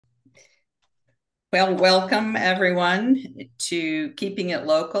Well, welcome everyone to Keeping It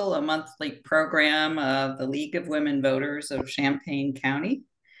Local, a monthly program of the League of Women Voters of Champaign County.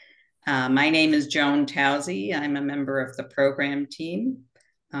 My name is Joan Towsey. I'm a member of the program team.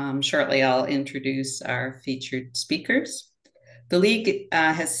 Shortly, I'll introduce our featured speakers. The League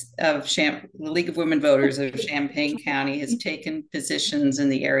of Women Voters of Champaign County has taken positions in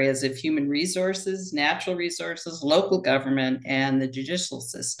the areas of human resources, natural resources, local government, and the judicial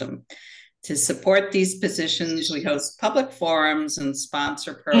system. To support these positions, we host public forums and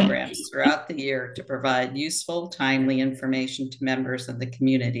sponsor programs throughout the year to provide useful, timely information to members of the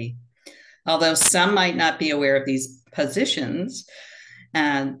community. Although some might not be aware of these positions,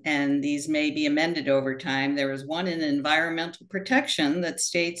 and these may be amended over time, there is one in environmental protection that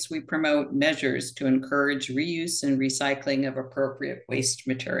states we promote measures to encourage reuse and recycling of appropriate waste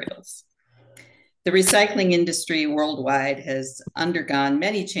materials. The recycling industry worldwide has undergone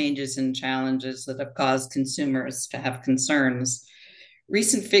many changes and challenges that have caused consumers to have concerns.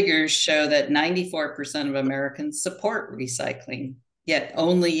 Recent figures show that 94% of Americans support recycling, yet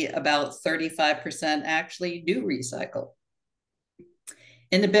only about 35% actually do recycle.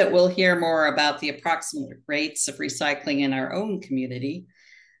 In a bit, we'll hear more about the approximate rates of recycling in our own community.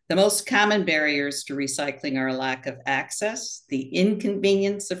 The most common barriers to recycling are a lack of access, the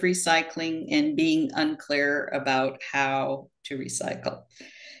inconvenience of recycling, and being unclear about how to recycle.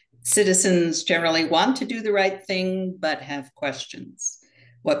 Citizens generally want to do the right thing, but have questions.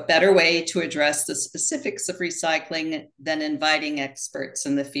 What better way to address the specifics of recycling than inviting experts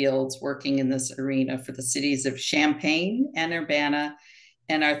in the fields working in this arena for the cities of Champaign and Urbana,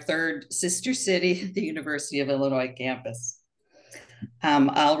 and our third sister city, the University of Illinois campus.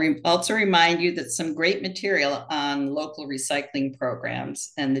 I'll also remind you that some great material on local recycling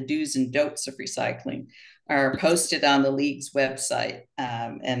programs and the do's and don'ts of recycling are posted on the League's website,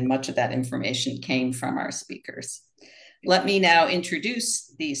 and much of that information came from our speakers. Let me now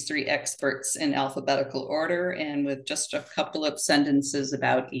introduce these three experts in alphabetical order and with just a couple of sentences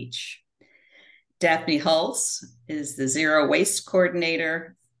about each. Daphne Hulse is the Zero Waste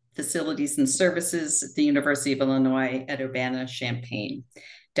Coordinator, Facilities and Services at the University of Illinois at Urbana-Champaign.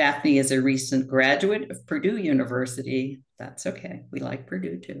 Daphne is a recent graduate of Purdue University. That's okay, we like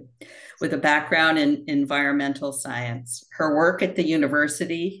Purdue too. With a background in environmental science. Her work at the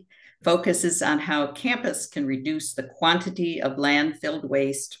university focuses on how campus can reduce the quantity of landfill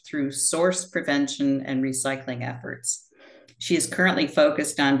waste through source prevention and recycling efforts. She is currently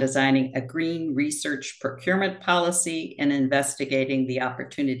focused on designing a green research procurement policy and investigating the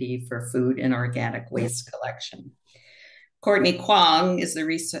opportunity for food and organic waste collection. Courtney Kwong is the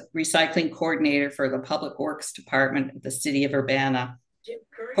recycling coordinator for the Public Works Department of the City of Urbana.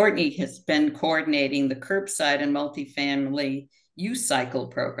 Courtney has been coordinating the curbside and multifamily U-Cycle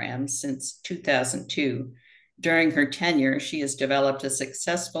program since 2002. During her tenure, she has developed a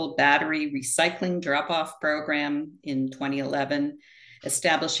successful battery recycling drop-off program in 2011,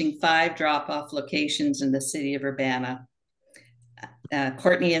 establishing 5 drop-off locations in the city of Urbana.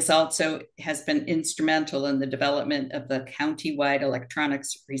 Courtney has been instrumental in the development of the countywide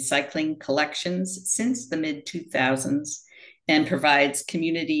electronics recycling collections since the mid-2000s and provides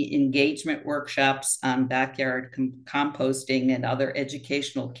community engagement workshops on backyard composting and other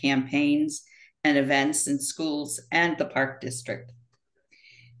educational campaigns and events in schools and the Park District.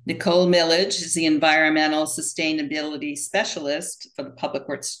 Nichole Millage is the Environmental Sustainability Specialist for the Public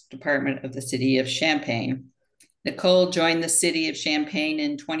Works Department of the City of Champaign. Nichole joined the City of Champaign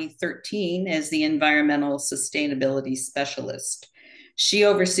in 2013 as the Environmental Sustainability Specialist. She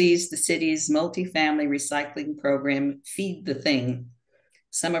oversees the city's multifamily recycling program, Feed the Thing.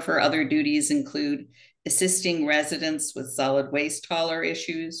 Some of her other duties include assisting residents with solid waste hauler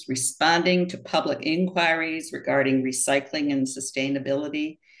issues, responding to public inquiries regarding recycling and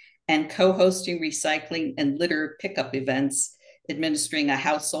sustainability, and co-hosting recycling and litter pickup events, administering a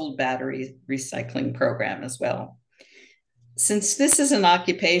household battery recycling program as well. Since this is an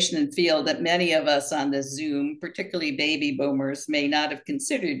occupation and field that many of us on this Zoom, particularly baby boomers, may not have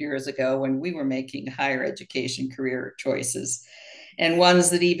considered years ago when we were making higher education career choices, and ones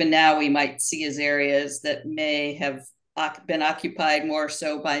that even now we might see as areas that may have been occupied more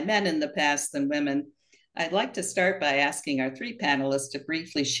so by men in the past than women, I'd like to start by asking our 3 panelists to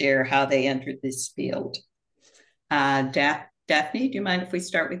briefly share how they entered this field. Daphne, do you mind if we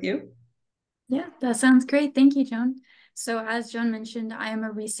start with you? Yeah, that sounds great. Thank you, Joan. So as Joan mentioned, I am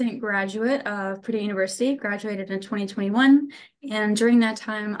a recent graduate of Purdue University, graduated in 2021. And during that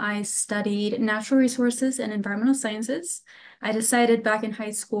time, I studied natural resources and environmental sciences. I decided back in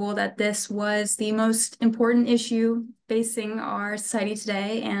high school that this was the most important issue facing our society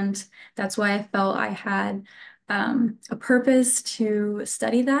today. And that's why I felt I had a purpose to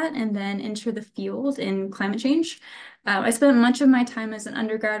study that and then enter the field in climate change. I spent much of my time as an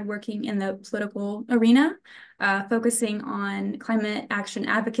undergrad working in the political arena, focusing on climate action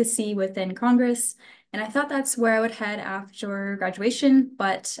advocacy within Congress. And I thought that's where I would head after graduation,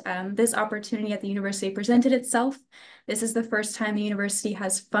 but this opportunity at the university presented itself. This is the first time the university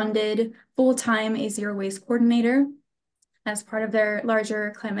has funded full-time a zero waste coordinator as part of their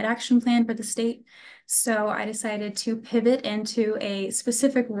larger climate action plan for the state. So I decided to pivot into a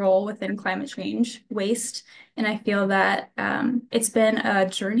specific role within climate change waste. And I feel that it's been a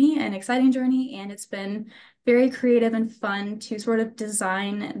journey, an exciting journey, and it's been very creative and fun to sort of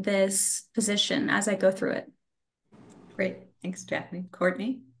design this position as I go through it. Great. Thanks, Daphne.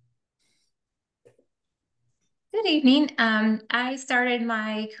 Courtney? Good evening. I started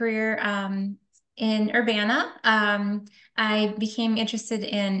my career in Urbana. I became interested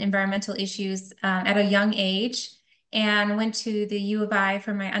in environmental issues at a young age and went to the U of I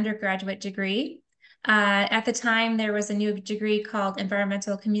for my undergraduate degree. At the time, there was a new degree called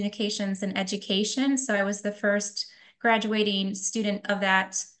Environmental Communications and Education. So I was the first graduating student of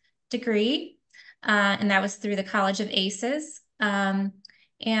that degree, and that was through the College of ACES. And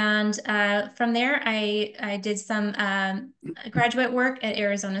from there, I did some graduate work at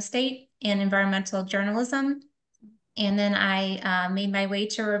Arizona State in environmental journalism. And then I made my way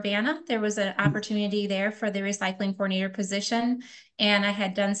to Urbana. There was an opportunity there for the recycling coordinator position. And I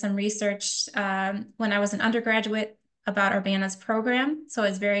had done some research when I was an undergraduate about Urbana's program. So I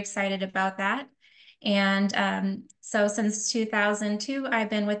was very excited about that. And so since 2002, I've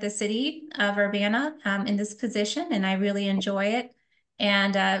been with the city of Urbana in this position, and I really enjoy it.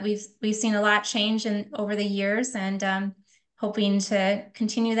 And we've seen a lot change over the years, and hoping to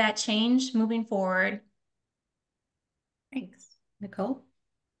continue that change moving forward. Thanks. Nichole?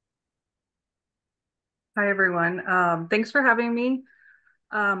 Hi, everyone. Thanks for having me.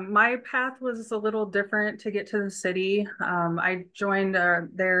 My path was a little different to get to the city. I joined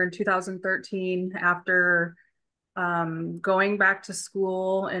there in 2013 after going back to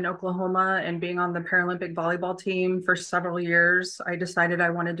school in Oklahoma and being on the Paralympic volleyball team for several years. I decided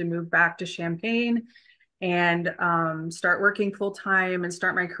I wanted to move back to Champaign and start working full time and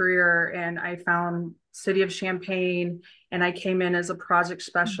start my career. And I found City of Champaign, and I came in as a project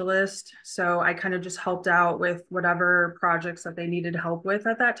specialist. So I kind of just helped out with whatever projects that they needed help with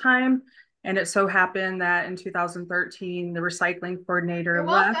at that time. And it so happened that in 2013, the recycling coordinator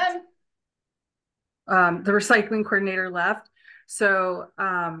left. The recycling coordinator left. So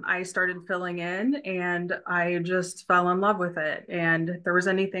I started filling in, and I just fell in love with it. And if there was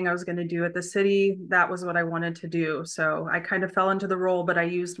anything I was going to do at the city, that was what I wanted to do. So I kind of fell into the role, but I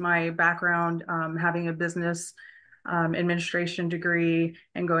used my background having a business administration degree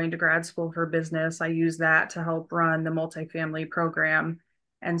and going to grad school for business. I used that to help run the multifamily program.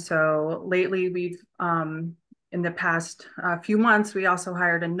 And so lately we've in the past few months, we also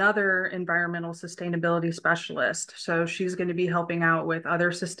hired another environmental sustainability specialist. So she's going to be helping out with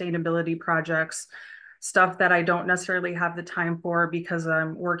other sustainability projects, stuff that I don't necessarily have the time for because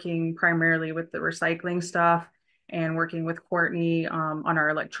I'm working primarily with the recycling stuff and working with Courtney on our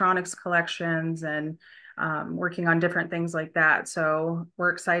electronics collections and working on different things like that. So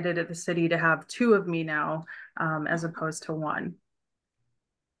we're excited at the city to have two of me now as opposed to one.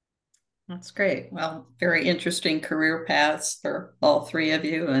 That's great. Well, very interesting career paths for all three of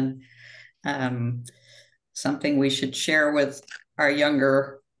you, and something we should share with our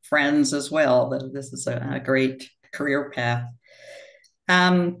younger friends as well, that this is a great career path.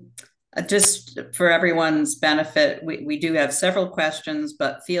 Just for everyone's benefit, we do have several questions,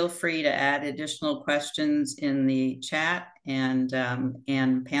 but feel free to add additional questions in the chat, and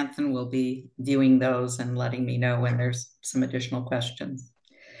Panthen will be viewing those and letting me know when there's some additional questions.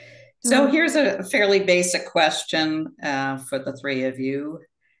 So here's a fairly basic question for the three of you.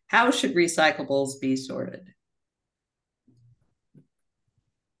 How should recyclables be sorted?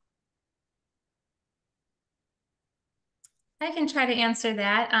 I can try to answer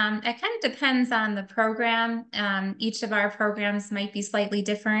that. It kind of depends on the program. Each of our programs might be slightly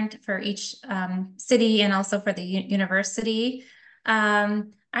different for each city and also for the university. I'll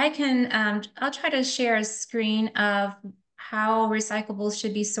try to share a screen of how recyclables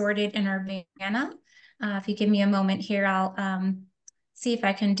should be sorted in Urbana. If you give me a moment here, I'll see if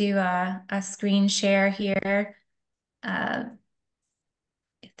I can do a screen share here.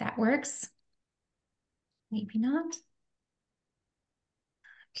 if that works. Maybe not.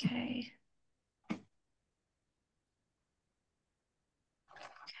 Okay.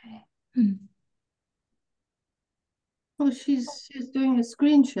 Okay. Oh, she's doing a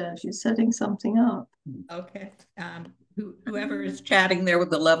screen share. She's setting something up. Okay. Whoever is chatting there with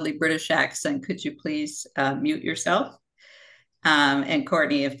the lovely British accent, could you please mute yourself? And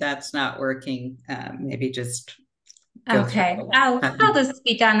Courtney, if that's not working, maybe just go okay. through. I'll just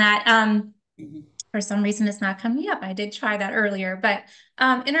speak on that. Mhm. For some reason, it's not coming up. I did try that earlier, but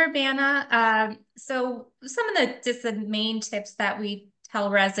in Urbana, so some of the main tips that we tell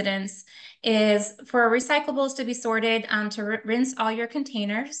residents is for recyclables to be sorted, to rinse all your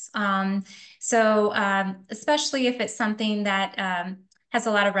containers. Especially if it's something that has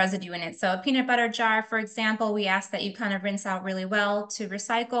a lot of residue in it. So a peanut butter jar, for example, we ask that you kind of rinse out really well to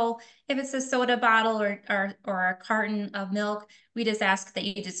recycle. If it's a soda bottle or a carton of milk, we just ask that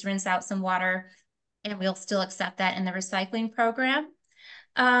you just rinse out some water, and we'll still accept that in the recycling program.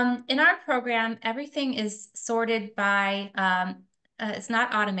 In our program, everything is sorted by, it's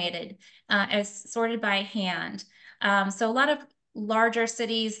not automated, it's sorted by hand. So a lot of larger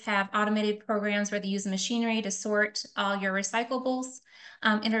cities have automated programs where they use machinery to sort all your recyclables.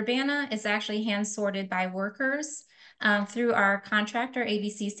 In Urbana, it's actually hand sorted by workers through our contractor,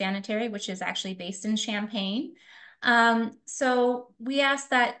 ABC Sanitary, which is actually based in Champaign. So we ask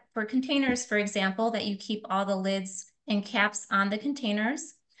that for containers, for example, that you keep all the lids and caps on the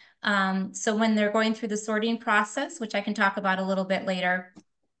containers. So when they're going through the sorting process, which I can talk about a little bit later,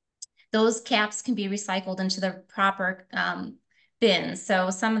 those caps can be recycled into the proper bins.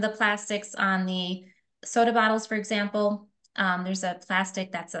 So some of the plastics on the soda bottles, for example, there's a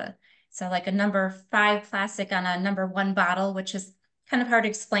plastic that's like a number 5 plastic on a number 1 bottle, which is kind of hard to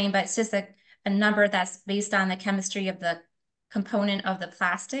explain, but it's just a number that's based on the chemistry of the component of the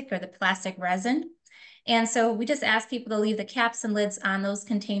plastic or the plastic resin. And so we just ask people to leave the caps and lids on those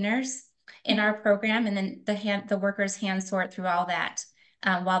containers in our program, and then the workers hand sort through all that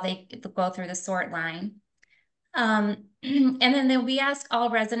while they go through the sort line. And then we ask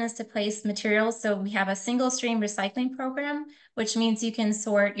all residents to place materials. So we have a single stream recycling program, which means you can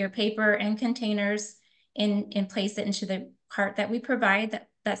sort your paper and containers and place it into the cart that we provide.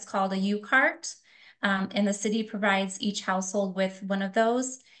 That's called a U-cart. And the city provides each household with one of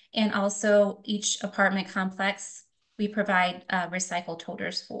those. And also each apartment complex, we provide recycle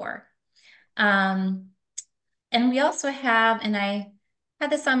toters for. And we also have, and I had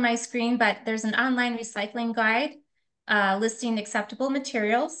this on my screen, but there's an online recycling guide listing acceptable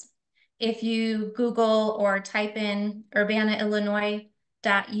materials. If you Google or type in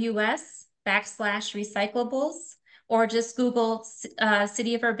urbanaillinois.us/recyclables, or just Google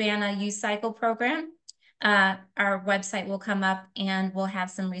City of Urbana U-Cycle program, our website will come up, and we'll have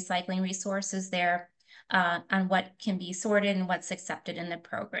some recycling resources there on what can be sorted and what's accepted in the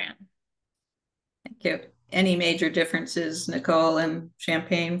program. Thank you. Any major differences, Nichole and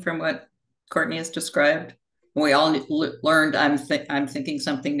Champaign, from what Courtney has described? We all learned, I'm thinking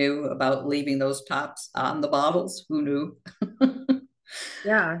something new about leaving those tops on the bottles. Who knew?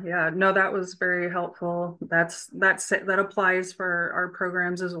 Yeah. No, that was very helpful. That applies for our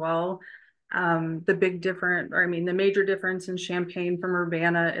programs as well. The major difference in Champaign from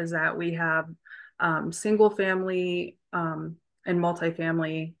Urbana is that we have single family and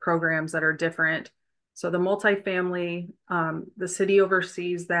multifamily programs that are different. So the multifamily, the city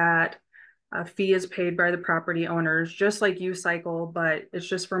oversees that. A fee is paid by the property owners, just like U-Cycle, but it's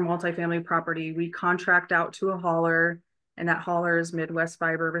just for multifamily property. We contract out to a hauler, and that hauler is Midwest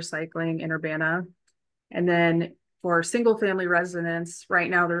Fiber Recycling in Urbana. And then for single family residents, right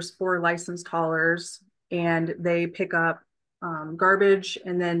now there's 4 licensed haulers, and they pick up garbage,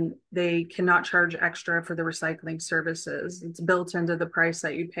 and then they cannot charge extra for the recycling services. It's built into the price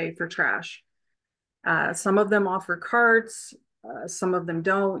that you pay for trash. Some of them offer carts, some of them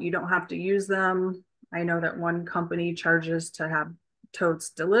don't. You don't have to use them. I know that one company charges to have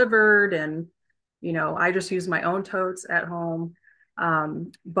totes delivered, and I just use my own totes at home.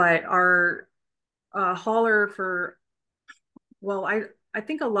 But our hauler for, well, I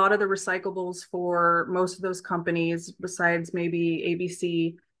think a lot of the recyclables for most of those companies, besides maybe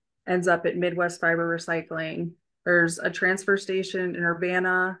ABC, ends up at Midwest Fiber Recycling. There's a transfer station in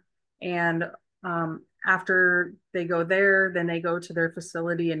Urbana, and after they go there, then they go to their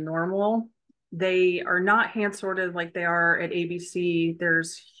facility in Normal. They are not hand sorted like they are at ABC.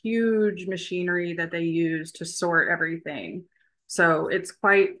 There's huge machinery that they use to sort everything. So it's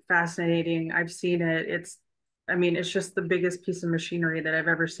quite fascinating. I've seen it. It's just the biggest piece of machinery that I've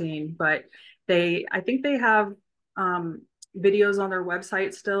ever seen. But I think they have videos on their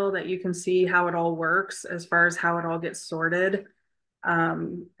website still that you can see how it all works as far as how it all gets sorted.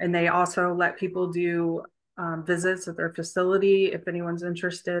 And they also let people do visits at their facility if anyone's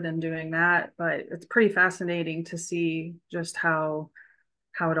interested in doing that. But it's pretty fascinating to see just how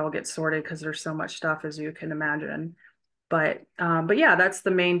it all gets sorted, because there's so much stuff, as you can imagine. But yeah, that's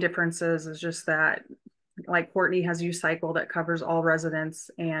the main differences, is just that, like, Courtney has U-Cycle that covers all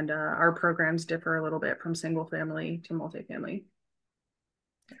residents, and our programs differ a little bit from single family to multifamily.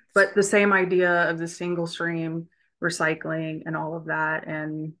 But the same idea of the single stream recycling and all of that,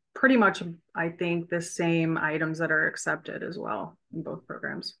 and pretty much, I think, the same items that are accepted as well in both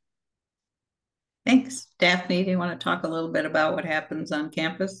programs. Thanks. Daphne, do you want to talk a little bit about what happens on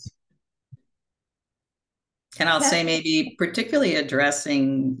campus? And I'll say maybe particularly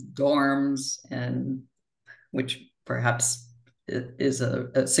addressing dorms, and which perhaps is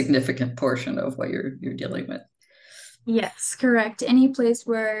a significant portion of what you're dealing with. Yes, correct. Any place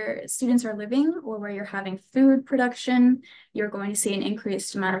where students are living or where you're having food production, you're going to see an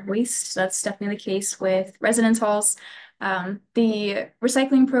increased amount of waste. So that's definitely the case with residence halls. The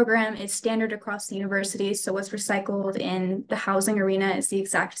recycling program is standard across the university. So what's recycled in the housing arena is the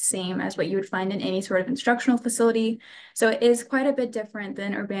exact same as what you would find in any sort of instructional facility. So it is quite a bit different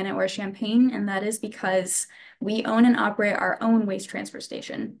than Urbana or Champaign, and that is because we own and operate our own waste transfer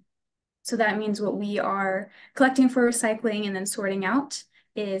station. So that means what we are collecting for recycling and then sorting out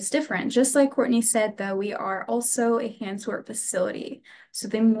is different. Just like Courtney said, though, we are also a hand sort facility. So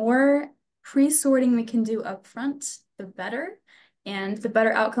the more pre-sorting we can do upfront, the better. And the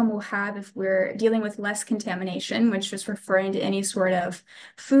better outcome we'll have if we're dealing with less contamination, which is referring to any sort of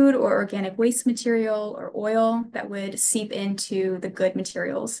food or organic waste material or oil that would seep into the good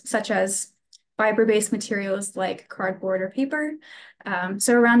materials, such as fiber-based materials like cardboard or paper.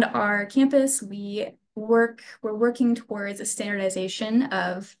 So around our campus, we're working towards a standardization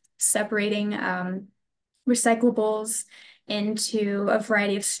of separating recyclables into a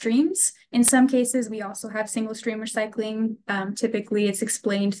variety of streams. In some cases, we also have single stream recycling. Typically, it's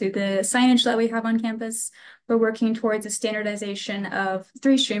explained through the signage that we have on campus. We're working towards a standardization of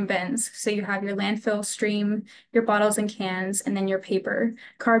 3-stream bins. So you have your landfill stream, your bottles and cans, and then your paper.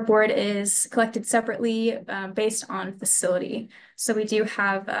 Cardboard is collected separately based on facility. So we do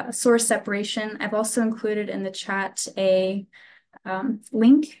have source separation. I've also included in the chat a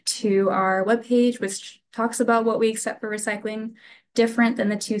link to our webpage, which talks about what we accept for recycling, different than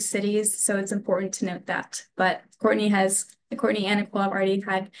the two cities. So it's important to note that. But Courtney and Nichole have already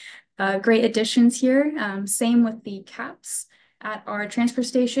had great additions here. Same with the caps. At our transfer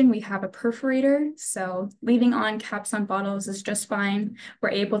station, we have a perforator. So leaving on caps on bottles is just fine.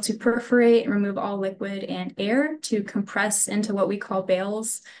 We're able to perforate and remove all liquid and air to compress into what we call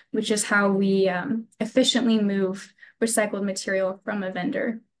bales, which is how we efficiently move recycled material from a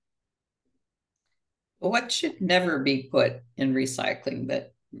vendor. What should never be put in recycling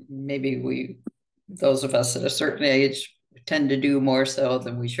that maybe those of us at a certain age, tend to do more so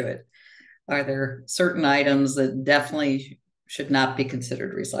than we should? Are there certain items that definitely should not be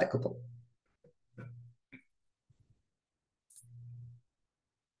considered recyclable?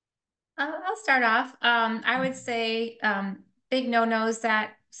 I'll start off. I would say big no-nos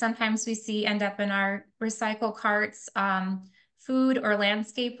that sometimes we see end up in our recycle carts. Food or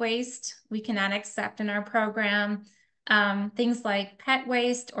landscape waste we cannot accept in our program. Things like pet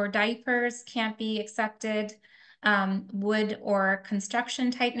waste or diapers can't be accepted. Wood or construction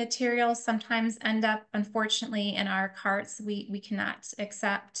type materials sometimes end up, unfortunately, in our carts we cannot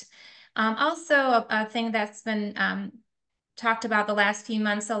accept. Also, a thing that's been talked about the last few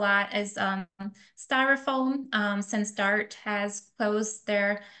months a lot is styrofoam. Since DART has closed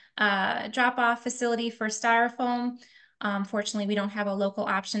their drop-off facility for styrofoam, fortunately, we don't have a local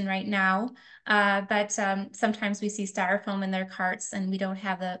option right now, but sometimes we see styrofoam in their carts and we don't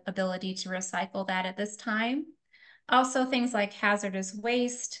have the ability to recycle that at this time. Also, things like hazardous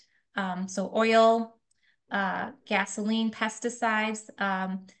waste, so oil, gasoline, pesticides,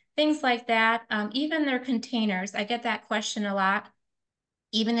 things like that. Even their containers, I get that question a lot.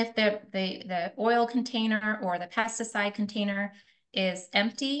 Even if the oil container or the pesticide container is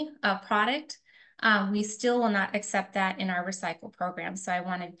empty of product, we still will not accept that in our recycle program. So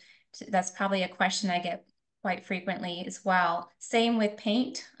that's probably a question I get quite frequently as well. Same with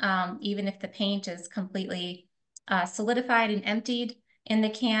paint. Even if the paint is completely solidified and emptied in the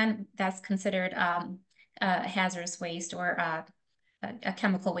can, that's considered hazardous waste or a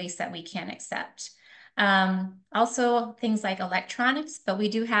chemical waste that we can't accept. Also things like electronics, but we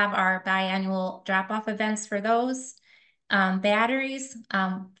do have our biannual drop-off events for those. Batteries,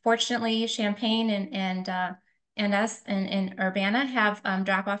 fortunately, Champaign and and us in Urbana have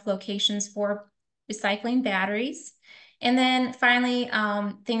drop-off locations for recycling batteries. And then finally,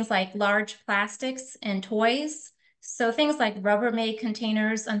 things like large plastics and toys. So things like Rubbermaid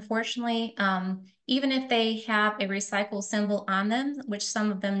containers, unfortunately, even if they have a recycle symbol on them, which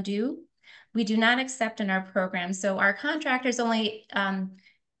some of them do, we do not accept in our program. So our contractors only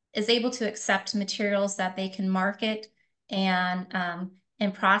is able to accept materials that they can market and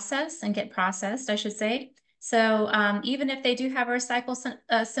process and get processed, I should say. So even if they do have a recycle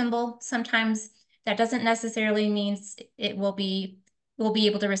symbol, sometimes that doesn't necessarily mean it will be, we'll be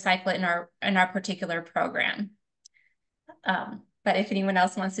able to recycle it in our particular program. But if anyone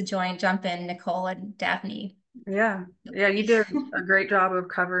else wants to join, jump in, Nichole and Daphne. Yeah, you did a great job of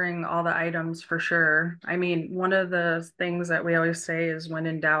covering all the items for sure. I mean, one of the things that we always say is when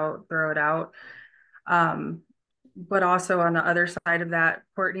in doubt, throw it out. But also on the other side of that,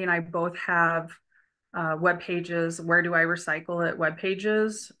 Courtney and I both have web pages. Where do I recycle it? Web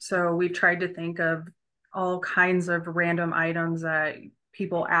pages. So we've tried to think of all kinds of random items that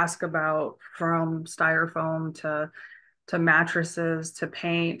people ask about, from styrofoam to mattresses, to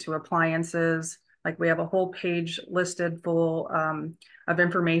paint, to appliances. Like, we have a whole page listed full of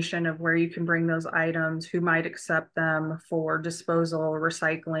information of where you can bring those items, who might accept them for disposal,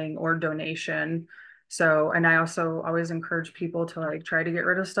 recycling, or donation. So, and I also always encourage people to like try to get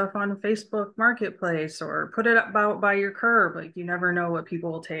rid of stuff on Facebook Marketplace, or put it about by your curb. Like, you never know what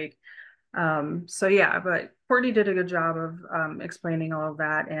people will take. So yeah, but Courtney did a good job of explaining all of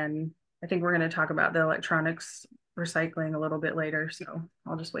that. And I think we're going to talk about the electronics recycling a little bit later. So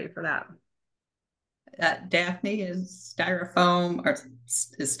I'll just wait for that. Daphne, is styrofoam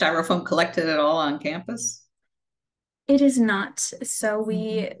collected at all on campus? It is not. So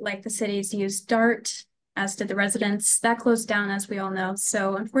we, like the cities, use DART, as did the residents. That closed down, as we all know.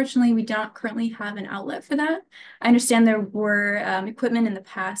 So unfortunately, we don't currently have an outlet for that. I understand there were equipment in the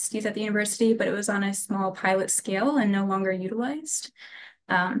past used at the university, but it was on a small pilot scale and no longer utilized.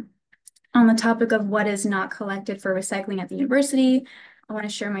 On the topic of what is not collected for recycling at the university, I want to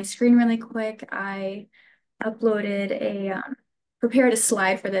share my screen really quick. I uploaded prepared a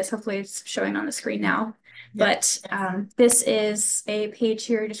slide for this. Hopefully it's showing on the screen now. But this is a page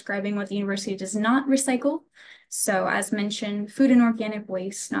here describing what the university does not recycle. So as mentioned, food and organic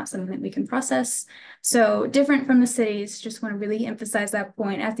waste, not something that we can process. So different from the cities, just want to really emphasize that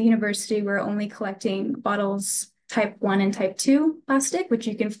point. At the university, we're only collecting bottles type 1 and type 2 plastic, which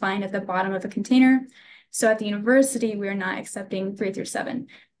you can find at the bottom of a container. So at the university, we are not accepting 3 through 7.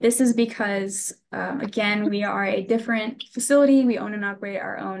 This is because, again, we are a different facility. We own and operate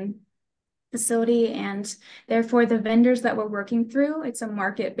our own facility, and therefore the vendors that we're working through, it's a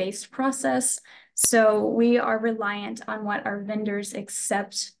market-based process. So we are reliant on what our vendors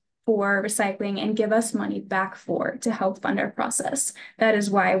accept for recycling and give us money back for to help fund our process. That is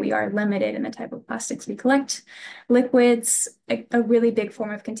why we are limited in the type of plastics we collect. Liquids, a really big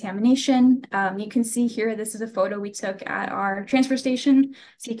form of contamination. You can see here, this is a photo we took at our transfer station.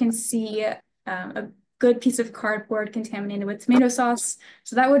 So you can see a good piece of cardboard contaminated with tomato sauce.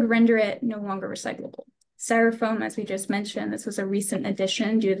 So that would render it no longer recyclable. Styrofoam, as we just mentioned, this was a recent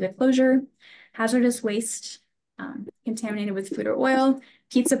addition due to the closure. Hazardous waste, contaminated with food or oil.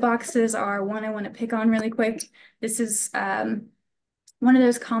 Pizza boxes are one I want to pick on really quick. This is one of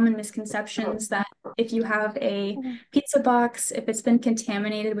those common misconceptions that if you have a pizza box, if it's been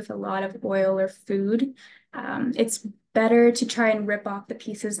contaminated with a lot of oil or food, it's better to try and rip off the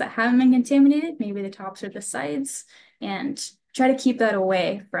pieces that haven't been contaminated, maybe the tops or the sides, and try to keep that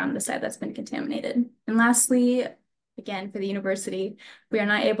away from the side that's been contaminated. And lastly, again, for the university, we are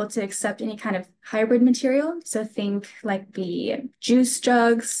not able to accept any kind of hybrid material. So think like the juice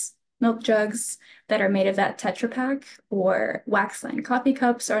jugs, milk jugs that are made of that Tetra Pak, or wax lined coffee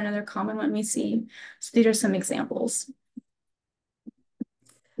cups are another common one we see. So these are some examples.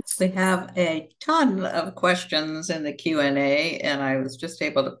 We have a ton of questions in the Q&A, and I was just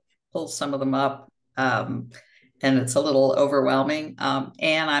able to pull some of them up, and it's a little overwhelming.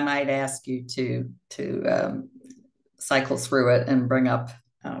 And I might ask you to cycle through it and bring up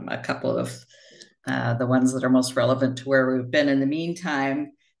a couple of the ones that are most relevant to where we've been. In the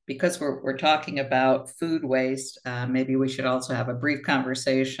meantime, because we're talking about food waste, maybe we should also have a brief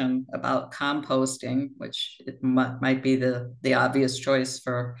conversation about composting, which it might be the obvious choice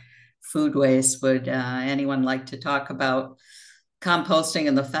for food waste. Would anyone like to talk about composting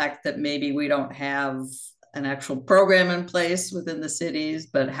and the fact that maybe we don't have an actual program in place within the cities,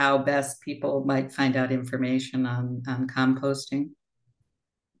 but how best people might find out information on composting?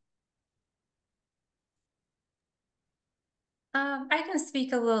 I can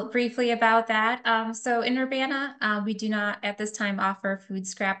speak a little briefly about that. So in Urbana, we do not at this time offer food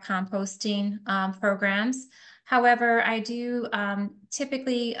scrap composting programs. However, I do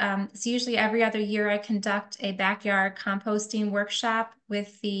typically, it's usually every other year, I conduct a backyard composting workshop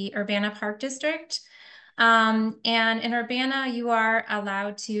with the Urbana Park District. And in Urbana, you are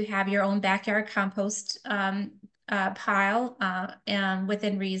allowed to have your own backyard compost pile and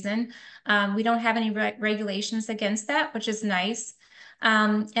within reason. We don't have any regulations against that, which is nice.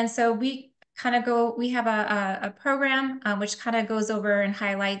 And so we have a program which kind of goes over and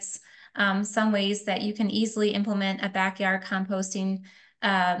highlights some ways that you can easily implement a backyard composting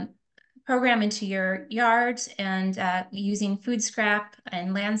program into your yard, and using food scrap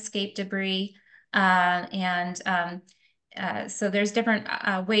and landscape debris. So there's different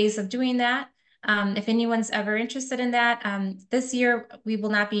ways of doing that. If anyone's ever interested in that, this year we will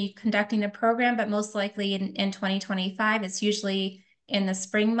not be conducting a program, but most likely in 2025, it's usually in the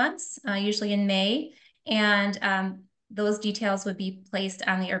spring months, usually in May. And those details would be placed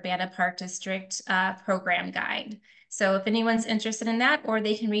on the Urbana Park District program guide. So if anyone's interested in that, or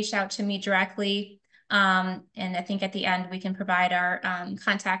they can reach out to me directly. And I think at the end we can provide our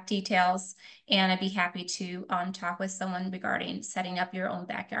contact details, and I'd be happy to talk with someone regarding setting up your own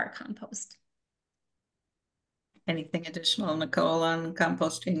backyard compost. Anything additional, Nichole, on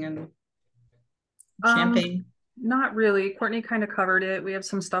composting and Champaign? Not really. Courtney kind of covered it. We have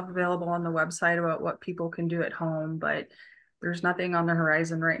some stuff available on the website about what people can do at home, but there's nothing on the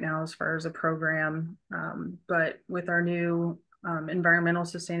horizon right now as far as a program. But with our new environmental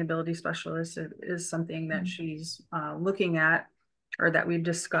sustainability specialist, it is something that she's looking at, or that we've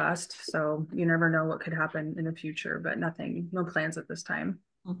discussed. So you never know what could happen in the future, but no plans at this time.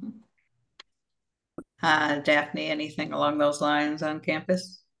 Mm-hmm. Daphne, anything along those lines on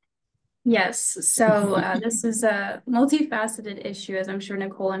campus? Yes, so this is a multifaceted issue, as I'm sure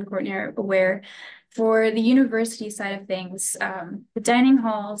Nichole and Courtney are aware. For the university side of things, the dining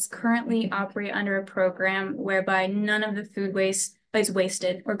halls currently operate under a program whereby none of the food waste is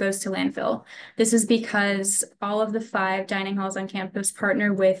wasted or goes to landfill. This is because all of the 5 dining halls on campus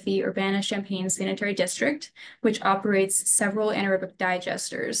partner with the Urbana Champaign Sanitary District, which operates several anaerobic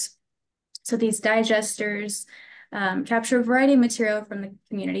digesters. So these digesters capture a variety of material from the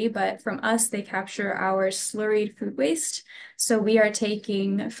community, but from us, they capture our slurried food waste. So we are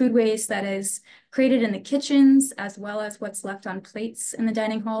taking food waste that is created in the kitchens, as well as what's left on plates in the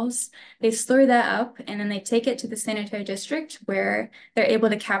dining halls. They slurry that up, and then they take it to the sanitary district, where they're able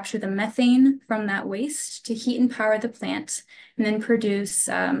to capture the methane from that waste to heat and power the plant, and then produce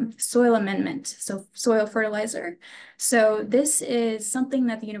soil amendment, so soil fertilizer. So this is something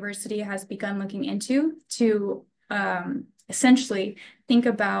that the university has begun looking into to essentially think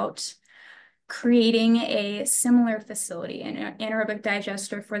about creating a similar facility, an anaerobic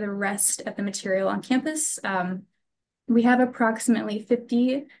digester for the rest of the material on campus. We have approximately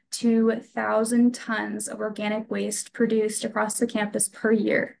 50 to 1,000 tons of organic waste produced across the campus per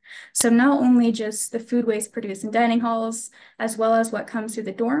year. So not only just the food waste produced in dining halls, as well as what comes through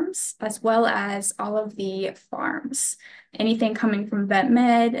the dorms, as well as all of the farms. Anything coming from vet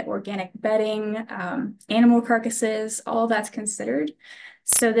med, organic bedding, animal carcasses, all that's considered.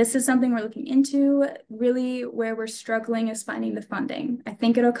 So this is something we're looking into. Really, where we're struggling is finding the funding. I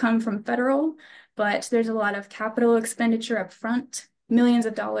think it'll come from federal, but there's a lot of capital expenditure up front, millions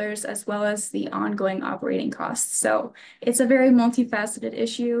of dollars, as well as the ongoing operating costs. So it's a very multifaceted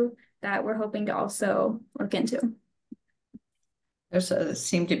issue that we're hoping to also look into. There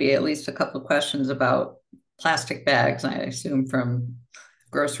seem to be at least a couple of questions about plastic bags, I assume from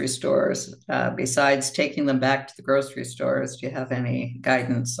grocery stores. Besides taking them back to the grocery stores, do you have any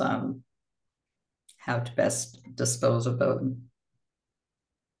guidance on how to best dispose of them?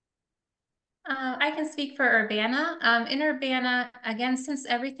 I can speak for Urbana. In Urbana, again, since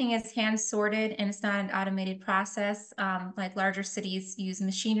everything is hand sorted and it's not an automated process, like larger cities use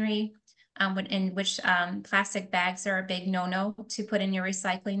machinery, in which plastic bags are a big no-no to put in your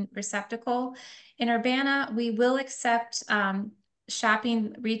recycling receptacle. In Urbana, we will accept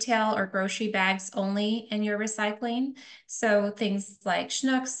shopping, retail, or grocery bags only in your recycling. So things like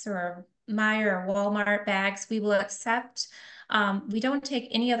Schnucks or Meijer or Walmart bags, we will accept. We don't take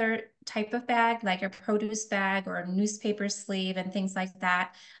any other type of bag, like a produce bag or a newspaper sleeve and things like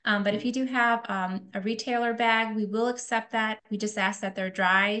that. But if you do have a retailer bag, we will accept that. We just ask that they're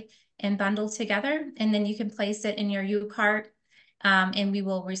dry and bundled together, and then you can place it in your U-cart, and we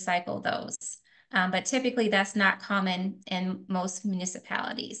will recycle those. But typically that's not common in most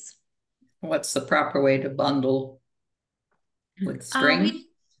municipalities. What's the proper way to bundle? With string?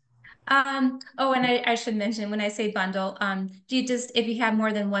 Oh, and I should mention when I say bundle, do you just, if you have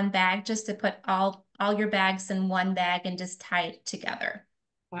more than one bag, just to put all your bags in one bag and just tie it together?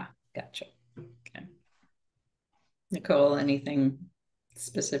 Wow, gotcha. Okay. Nichole, anything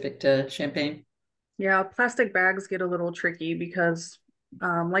specific to Champaign? Yeah, plastic bags get a little tricky because,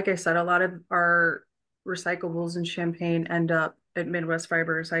 like I said, a lot of our recyclables in Champaign end up at Midwest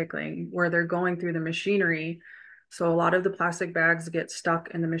Fiber Recycling, where they're going through the machinery. So a lot of the plastic bags get stuck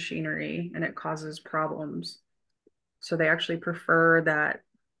in the machinery and it causes problems. So they actually prefer that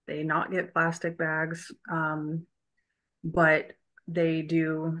they not get plastic bags. But they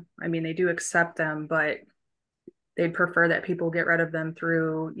do, I mean, they do accept them, but they'd prefer that people get rid of them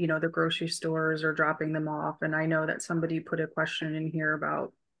through, you know, the grocery stores or dropping them off. And I know that somebody put a question in here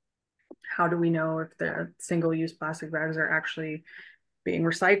about how do we know if the single-use plastic bags are actually being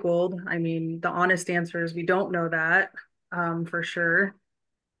recycled? I mean, the honest answer is we don't know that for sure.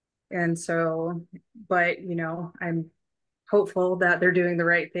 And so, but, you know, I'm hopeful that they're doing the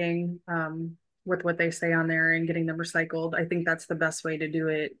right thing with what they say on there and getting them recycled. I think that's the best way to do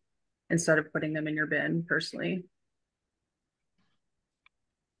it instead of putting them in your bin, personally.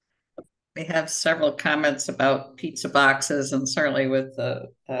 We have several comments about pizza boxes, and certainly with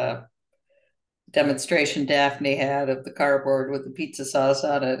the demonstration Daphne had of the cardboard with the pizza sauce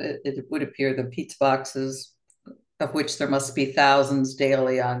on it, it would appear the pizza boxes, of which there must be thousands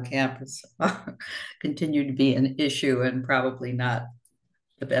daily on campus, continue to be an issue and probably not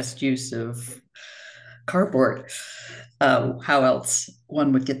the best use of cardboard. How else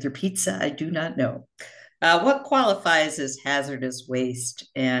one would get their pizza, I do not know. What qualifies as hazardous waste,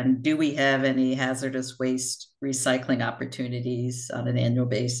 and do we have any hazardous waste recycling opportunities on an annual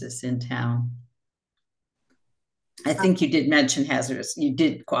basis in town? I think you did mention hazardous. You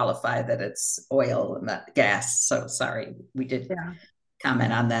did qualify that it's oil and not gas. So sorry, we did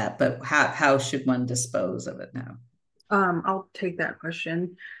comment on that. But how should one dispose of it now? I'll take that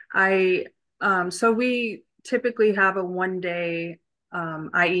question. So we typically have a 1-day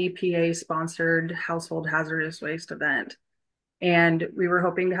IEPA sponsored household hazardous waste event. And we were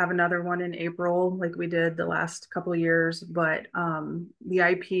hoping to have another one in April, like we did the last couple of years, but the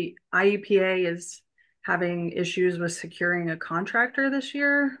IEPA is having issues with securing a contractor this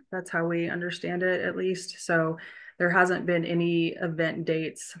year. That's how we understand it, at least. So there hasn't been any event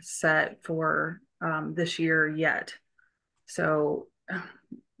dates set for this year yet. So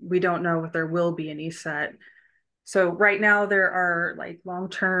we don't know if there will be any set. So right now there are like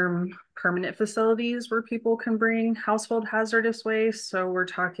long-term permanent facilities where people can bring household hazardous waste. So we're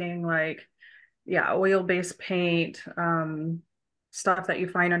talking like, yeah, oil-based paint, stuff that you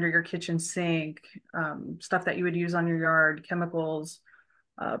find under your kitchen sink, stuff that you would use on your yard, chemicals,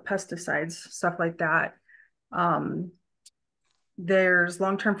 pesticides, stuff like that. There's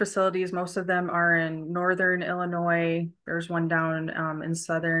long-term facilities. Most of them are in northern Illinois. There's one down in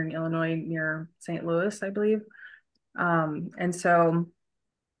southern Illinois near St. Louis, I believe. And so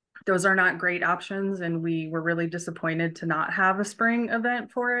those are not great options. And we were really disappointed to not have a spring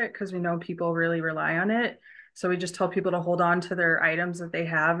event for it because we know people really rely on it. So we just tell people to hold on to their items that they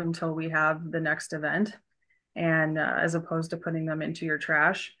have until we have the next event, and as opposed to putting them into your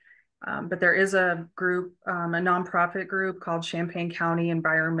trash. But there is a group, a nonprofit group called Champaign County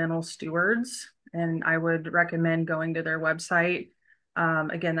Environmental Stewards, and I would recommend going to their website.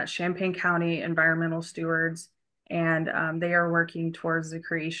 Again, that's Champaign County Environmental Stewards, and they are working towards the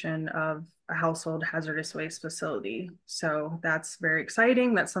creation of a household hazardous waste facility. So that's very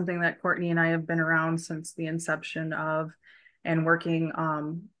exciting. That's something that Courtney and I have been around since the inception of, and working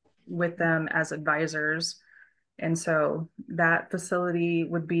with them as advisors. And so that facility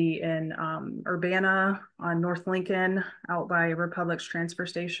would be in Urbana on North Lincoln, out by Republic's transfer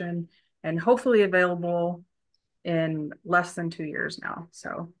station, and hopefully available in less than 2 years now.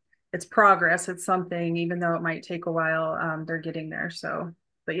 So it's progress. It's something, even though it might take a while, they're getting there. So,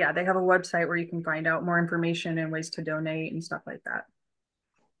 but yeah, they have a website where you can find out more information and ways to donate and stuff like that.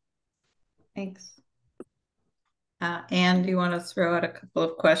 Thanks. Anne, do you want to throw out a couple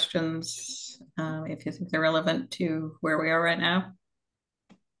of questions if you think they're relevant to where we are right now?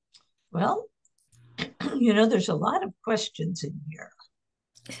 Well, you know, there's a lot of questions in here.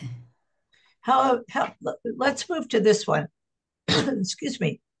 Let's move to this one. Excuse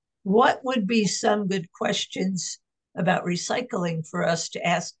me. What would be some good questions about recycling for us to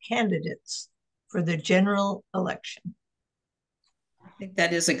ask candidates for the general election? I think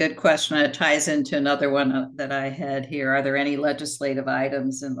that is a good question. It ties into another one that I had here. Are there any legislative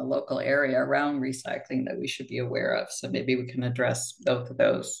items in the local area around recycling that we should be aware of? So maybe we can address both of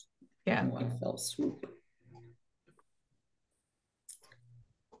those in one fell swoop.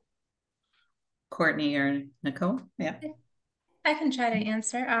 Courtney or Nichole? Yeah. I can try to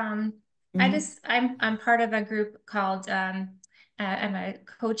answer. Mhm. I'm part of a group called, I'm a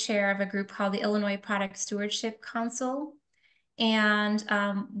co-chair of a group called the Illinois Product Stewardship Council. And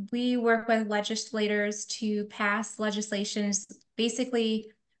we work with legislators to pass legislations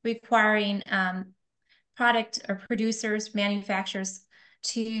basically requiring product or producers, manufacturers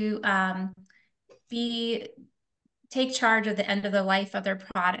to take charge of the end of the life of their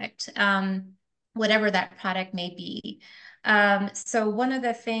product, whatever that product may be. So one of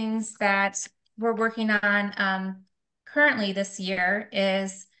the things that we're working on currently this year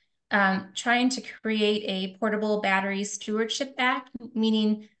is trying to create a portable battery stewardship act,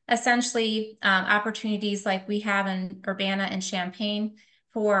 meaning essentially opportunities like we have in Urbana and Champaign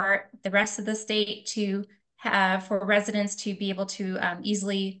for the rest of the state to have, for residents to be able to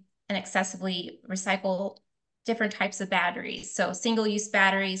easily and accessibly recycle different types of batteries. So single-use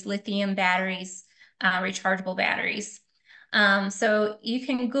batteries, lithium batteries, rechargeable batteries. So you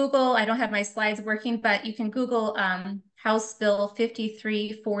can Google, I don't have my slides working, but you can Google House Bill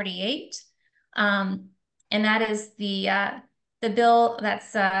 5348. And that is the bill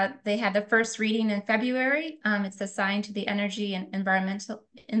that's, they had the first reading in February. It's assigned to the Energy and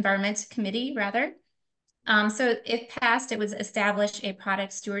Environment Committee, rather. So if passed, it would establish a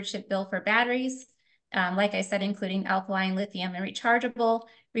product stewardship bill for batteries, like I said, including alkaline, lithium, and rechargeable,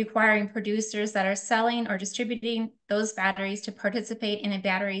 requiring producers that are selling or distributing those batteries to participate in a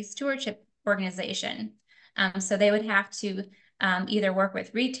battery stewardship organization. So they would have to either work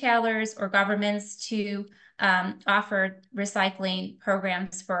with retailers or governments to offer recycling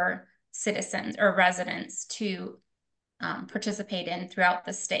programs for citizens or residents to participate in throughout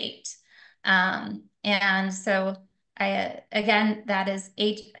the state. And so again, that is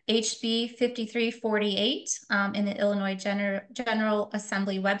HB 5348 in the Illinois General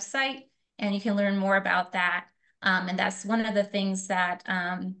Assembly website, and you can learn more about that. And that's one of the things that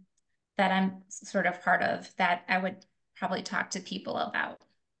that I'm sort of part of that I would probably talk to people about.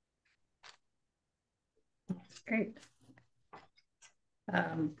 Great.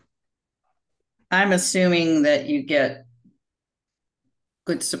 I'm assuming that you get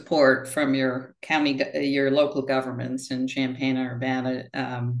good support from your county, your local governments in Champaign and Urbana.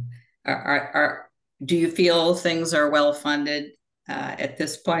 Do you feel things are well funded at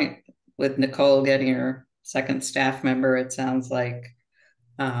this point? With Nichole getting her second staff member, it sounds like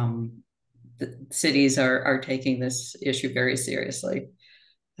the cities are taking this issue very seriously.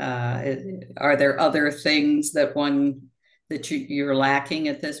 Are there other things that you're lacking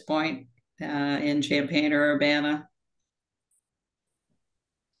at this point in Champaign or Urbana?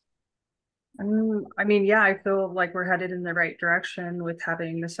 I mean, yeah, I feel like we're headed in the right direction with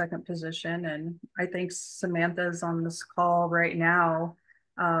having the second position. And I think Samantha's on this call right now.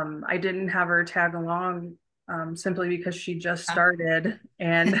 I didn't have her tag along simply because she just started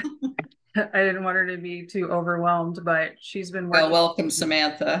and I didn't want her to be too overwhelmed, but she's been Well, working. welcome,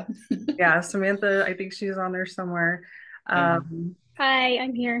 Samantha. Yeah, Samantha, I think she's on there somewhere. Hi,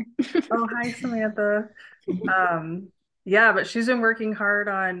 I'm here. Oh, hi, Samantha. Yeah, but she's been working hard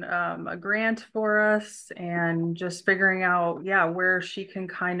on a grant for us and just figuring out, yeah, where she can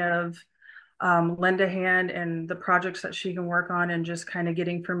kind of lend a hand and the projects that she can work on and just kind of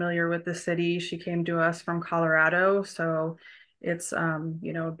getting familiar with the city. She came to us from Colorado, so it's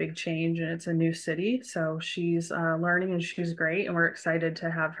you know, a big change and it's a new city. So she's learning and she's great and we're excited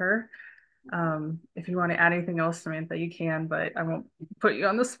to have her. If you want to add anything else, Samantha, you can, but I won't put you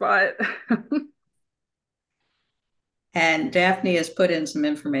on the spot. And Daphne has put in some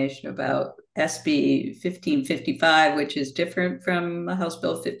information about SB 1555, which is different from House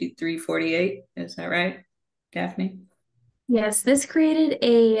Bill 5348. Is that right, Daphne? Yes, this created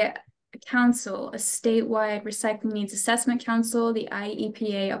a council, a statewide recycling needs assessment council. The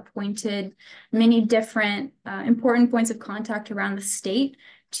IEPA appointed many different important points of contact around the state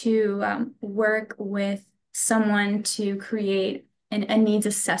to work with someone to create a needs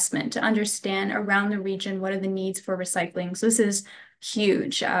assessment to understand around the region what are the needs for recycling. So this is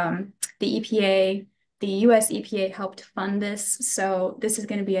huge. The EPA, the US EPA helped fund this. So this is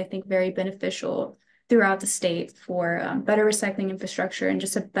going to be, I think, very beneficial throughout the state for better recycling infrastructure and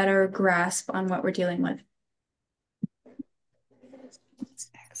just a better grasp on what we're dealing with.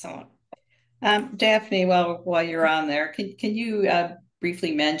 Excellent. Daphne, while you're on there, can you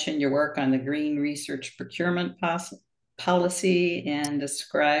briefly mention your work on the green research procurement policy and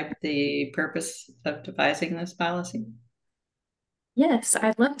describe the purpose of devising this policy? Yes,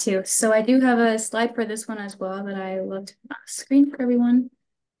 I'd love to. So I do have a slide for this one as well that I love to screen for everyone.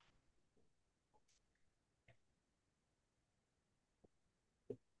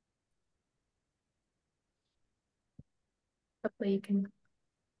 Hopefully you can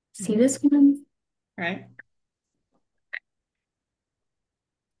see this one. Right.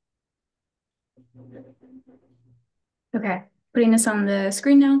 Okay, putting this on the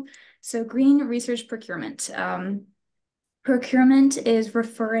screen now. So green research procurement. Procurement is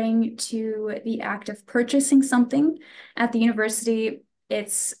referring to the act of purchasing something at the university.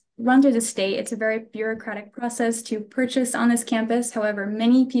 It's run through the state. It's a very bureaucratic process to purchase on this campus. However,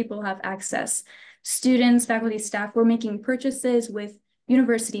 many people have access. Students, faculty, staff, we're making purchases with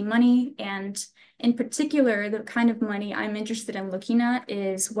university money. And in particular, the kind of money I'm interested in looking at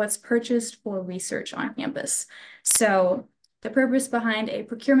is what's purchased for research on campus. So the purpose behind a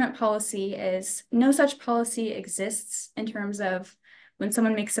procurement policy is no such policy exists in terms of when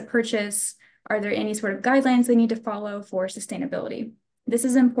someone makes a purchase, are there any sort of guidelines they need to follow for sustainability? This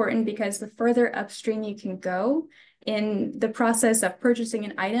is important because the further upstream you can go in the process of purchasing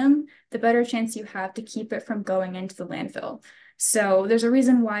an item, the better chance you have to keep it from going into the landfill. So there's a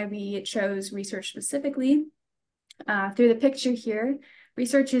reason why we chose research specifically. Through the picture here,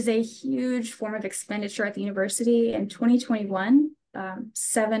 research is a huge form of expenditure at the university. In 2021,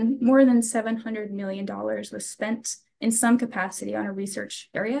 more than $700 million was spent in some capacity on a research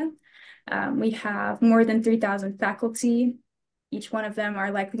area. We have more than 3,000 faculty. Each one of them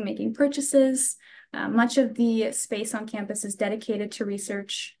are likely making purchases. Much of the space on campus is dedicated to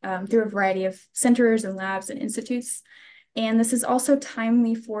research through a variety of centers and labs and institutes. And this is also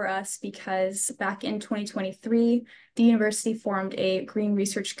timely for us because back in 2023, the university formed a Green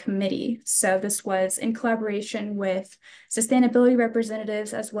Research Committee. So this was in collaboration with sustainability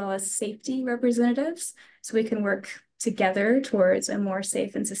representatives as well as safety representatives. So we can work together towards a more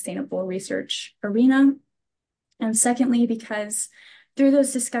safe and sustainable research arena. And secondly, because through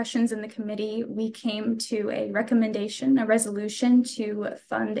those discussions in the committee, we came to a recommendation, a resolution to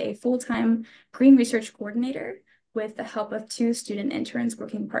fund a full-time Green Research Coordinator with the help of 2 student interns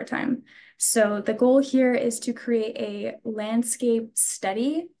working part-time. So the goal here is to create a landscape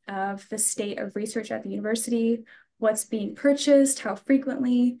study of the state of research at the university, what's being purchased, how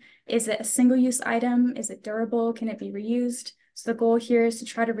frequently, is it a single-use item, is it durable, can it be reused? So the goal here is to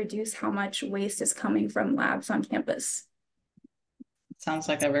try to reduce how much waste is coming from labs on campus. Sounds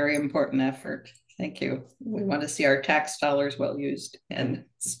like a very important effort. Thank you. We want to see our tax dollars well used and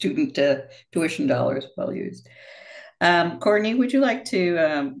student tuition dollars well used. Courtney, would you like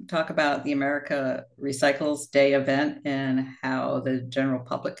to talk about the America Recycles Day event and how the general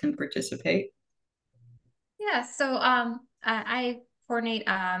public can participate? Yeah, so I coordinate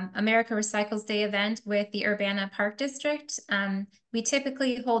America Recycles Day event with the Urbana Park District. We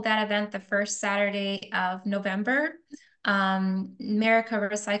typically hold that event the first Saturday of November. America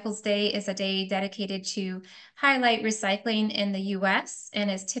Recycles Day is a day dedicated to highlight recycling in the U.S. and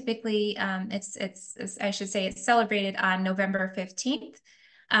is typically, I should say, it's celebrated on November 15th.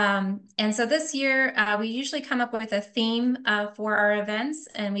 And so this year, we usually come up with a theme for our events,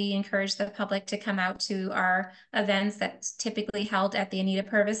 and we encourage the public to come out to our events that's typically held at the Anita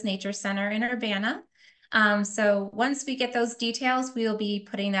Purvis Nature Center in Urbana. So once we get those details, we will be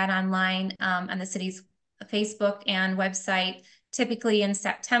putting that online on the city's Facebook and website, typically in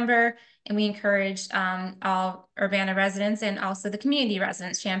September. And we encourage all Urbana residents and also the community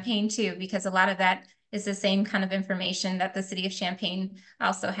residents, Champaign too, because a lot of that is the same kind of information that the city of Champaign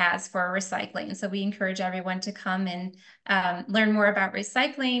also has for recycling. So we encourage everyone to come and learn more about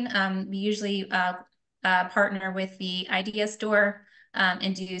recycling. We usually partner with the Idea Store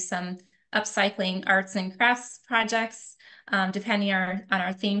and do some upcycling arts and crafts projects, depending on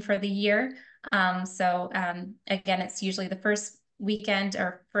our theme for the year. Again, it's usually the first weekend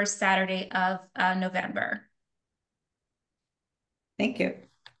or first Saturday of November. Thank you.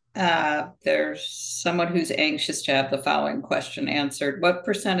 There's someone who's anxious to have the following question answered. What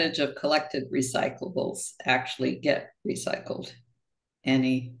percentage of collected recyclables actually get recycled?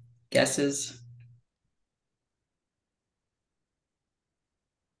 Any guesses?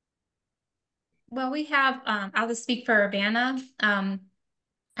 Well, we have, I'll just speak for Urbana.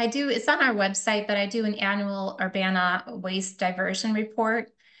 It's on our website, but I do an annual Urbana waste diversion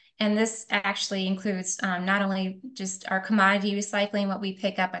report. And this actually includes not only just our commodity recycling, what we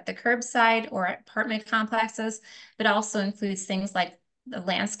pick up at the curbside or at apartment complexes, but also includes things like the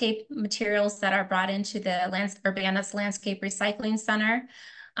landscape materials that are brought into the Urbana's Landscape Recycling Center.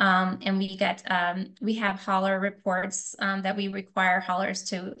 And we have hauler reports that we require haulers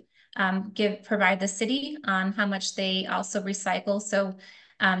to provide the city on how much they also recycle. So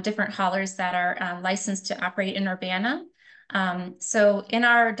different haulers that are licensed to operate in Urbana. So in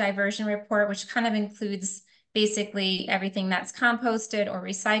our diversion report, which kind of includes basically everything that's composted or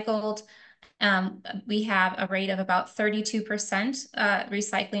recycled, We have a rate of about 32%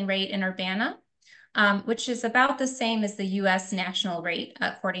 recycling rate in Urbana, which is about the same as the U.S. national rate,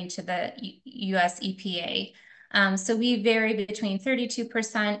 according to the U.S. EPA. So we vary between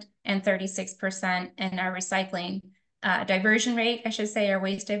 32% and 36% in our recycling diversion rate, I should say, our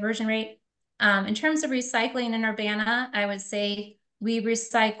waste diversion rate. In terms of recycling in Urbana, I would say we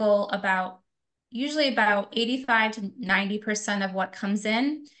recycle usually about 85 to 90% of what comes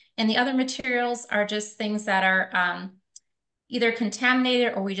in. And the other materials are just things that are either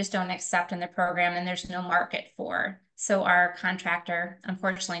contaminated or we just don't accept in the program and there's no market for. So our contractor,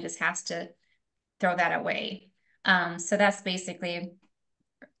 unfortunately, just has to throw that away. So that's basically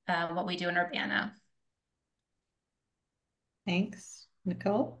what we do in Urbana. Thanks.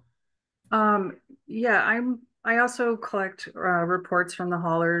 Nichole? Yeah, I also collect reports from the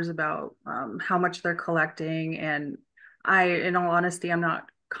haulers about how much they're collecting, and in all honesty, I'm not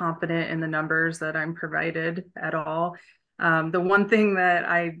confident in the numbers that I'm provided at all. The one thing that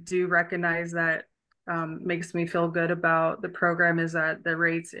I do recognize that makes me feel good about the program is that the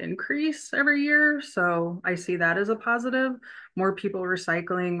rates increase every year. So I see that as a positive. More people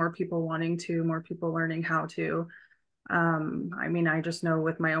recycling, more people wanting to, more people learning how to. I mean, I just know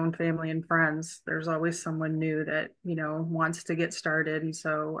with my own family and friends, there's always someone new that, wants to get started. And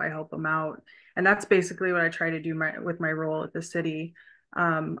so I help them out. And that's basically what I try to do with my role at the city.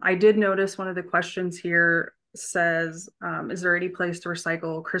 I did notice one of the questions here says, is there any place to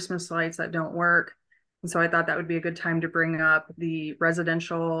recycle Christmas lights that don't work? And so I thought that would be a good time to bring up the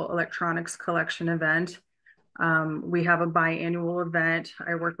residential electronics collection event. We have a biannual event.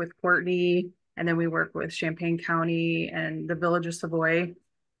 I work with Courtney, and then we work with Champaign County and the Village of Savoy.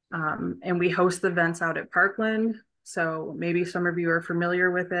 And we host the events out at Parkland. So maybe some of you are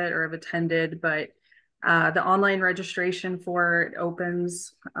familiar with it or have attended, but the online registration for it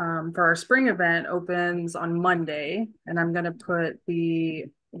opens, for our spring event opens on Monday. And I'm going to put the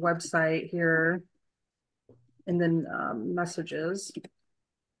website here in the messages.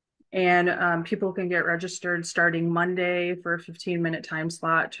 And people can get registered starting Monday for a 15-minute time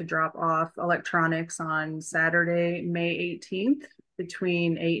slot to drop off electronics on Saturday, May 18th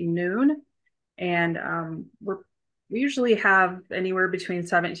between 8 and noon. And we usually have anywhere between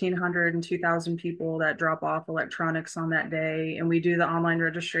 1,700 and 2,000 people that drop off electronics on that day. And we do the online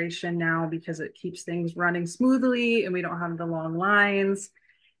registration now because it keeps things running smoothly and we don't have the long lines.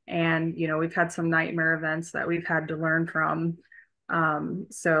 And, we've had some nightmare events that we've had to learn from.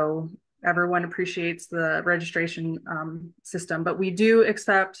 So everyone appreciates the registration system, but we do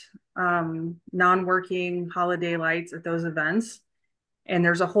accept non-working holiday lights at those events. And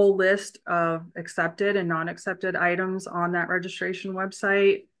there's a whole list of accepted and non-accepted items on that registration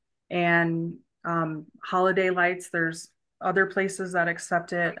website. And holiday lights, there's other places that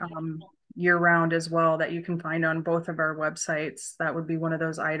accept it year round as well that you can find on both of our websites. That would be one of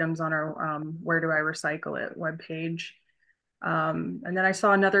those items on our Where Do I Recycle It webpage. And then I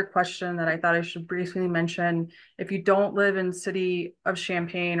saw another question that I thought I should briefly mention. If you don't live in city of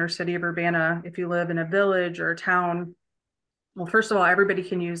Champaign or city of Urbana, if you live in a village or a town, well, first of all, everybody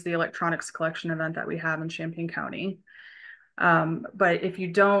can use the electronics collection event that we have in Champaign County. But if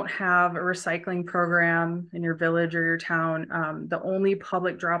you don't have a recycling program in your village or your town, the only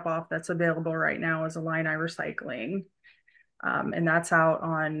public drop-off that's available right now is Illini Recycling. And that's out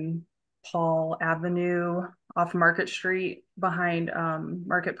on Paul Avenue off Market Street behind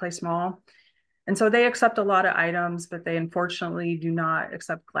Marketplace Mall. And so they accept a lot of items, but they unfortunately do not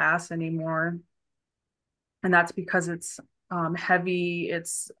accept glass anymore. And that's because it's heavy,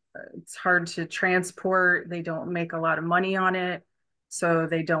 it's hard to transport, they don't make a lot of money on it, so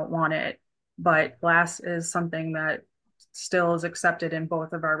they don't want it. But glass is something that still is accepted in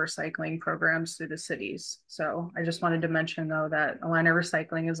both of our recycling programs through the cities. So I just wanted to mention though that Illini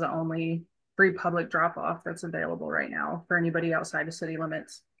Recycling is the only free public drop-off that's available right now for anybody outside of city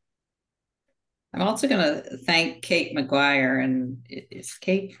limits. I'm also going to thank Kate McGuire, and is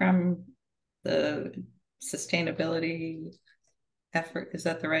Kate from the sustainability effort, is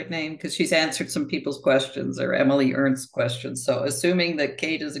that the right name? Because she's answered some people's questions, or Emily Ernst's questions. So assuming that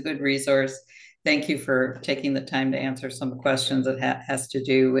Kate is a good resource, thank you for taking the time to answer some questions that has to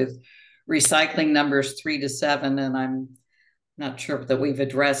do with recycling numbers 3 to 7. And I'm not sure that we've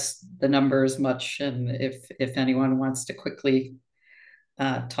addressed the numbers much. And if anyone wants to quickly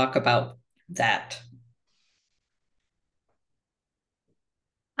talk about that.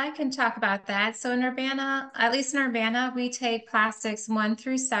 I can talk about that. So in Urbana, at least in Urbana, we take plastics 1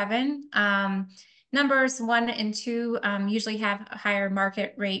 through 7. Numbers 1 and 2 usually have higher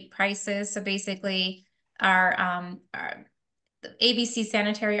market rate prices. So basically our ABC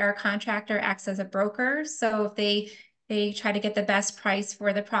Sanitary, our contractor, acts as a broker. So if they try to get the best price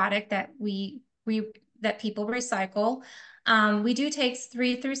for the product that that people recycle. We do take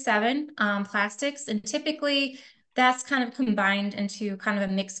 3 through 7 plastics, and typically that's kind of combined into kind of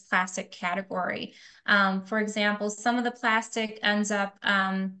a mixed plastic category. For example, some of the plastic ends up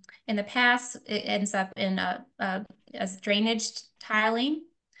in the past, it ends up in as drainage tiling.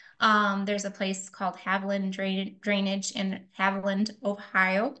 There's a place called Haviland Drainage in Haviland,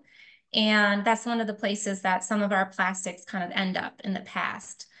 Ohio. And that's one of the places that some of our plastics kind of end up in the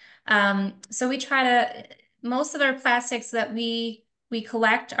past. So we try to, most of our plastics that we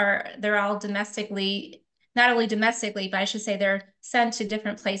collect they're all domestically, not only domestically, but I should say they're sent to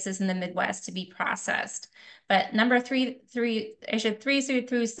different places in the Midwest to be processed. But number 3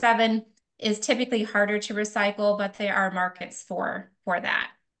 through 7 is typically harder to recycle, but there are markets for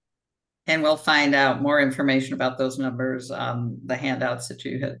that. And we'll find out more information about those numbers on the handouts that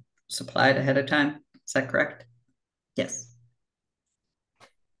you had supplied ahead of time. Is that correct? Yes.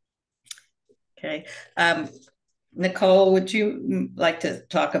 Okay. Nichole, would you like to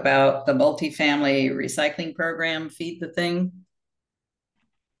talk about the multifamily recycling program, Feed the Thing?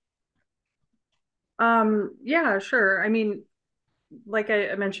 Yeah, sure. I mean, like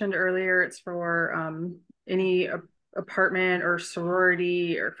I mentioned earlier, it's for any apartment or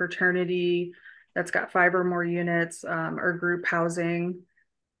sorority or fraternity that's got 5 or more units or group housing.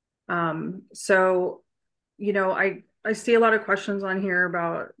 So, you know, I see a lot of questions on here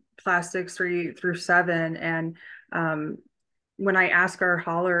about plastics 3 through 7. And when I ask our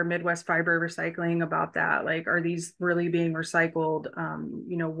hauler, Midwest Fiber Recycling, about that, like, are these really being recycled?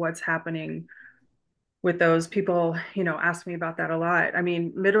 You know, what's happening with those? People, you know, ask me about that a lot. I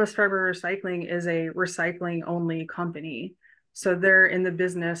mean, Midwest Fiber Recycling is a recycling only company. So they're in the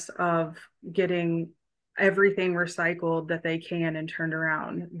business of getting everything recycled that they can and turned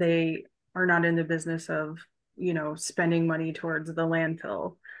around. They are not in the business of, you know, spending money towards the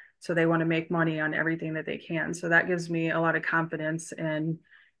landfill. So they want to make money on everything that they can. So that gives me a lot of confidence in,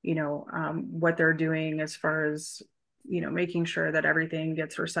 you know, what they're doing as far as, you know, making sure that everything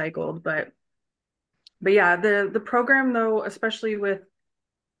gets recycled. But yeah, the program, though, especially with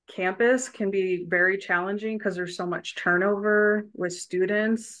campus, can be very challenging because there's so much turnover with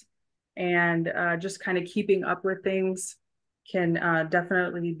students, and just kind of keeping up with things can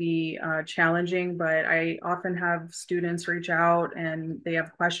definitely be challenging. But I often have students reach out and they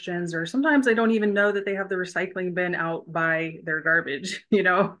have questions, or sometimes they don't even know that they have the recycling bin out by their garbage, you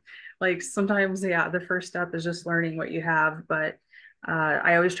know, like sometimes, yeah, the first step is just learning what you have. But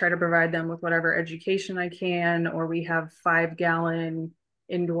I always try to provide them with whatever education I can, or we have 5-gallon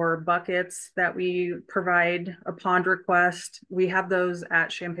indoor buckets that we provide upon request. We have those at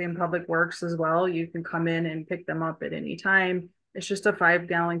Champaign Public Works as well. You can come in and pick them up at any time. It's just a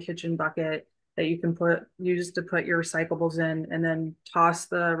 5-gallon kitchen bucket that you can use to put your recyclables in, and then toss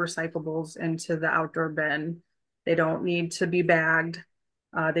the recyclables into the outdoor bin. They don't need to be bagged.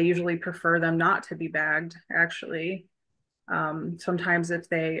 They usually prefer them not to be bagged, actually. Sometimes if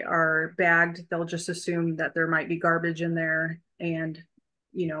they are bagged, they'll just assume that there might be garbage in there. And,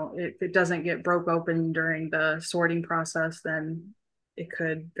 you know, if it doesn't get broke open during the sorting process, then it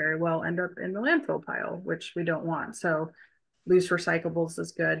could very well end up in the landfill pile, which we don't want. So loose recyclables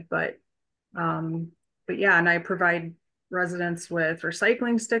is good. But yeah, and I provide residents with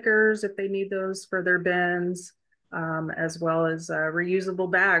recycling stickers if they need those for their bins. As well as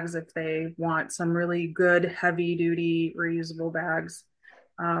reusable bags if they want some really good heavy duty reusable bags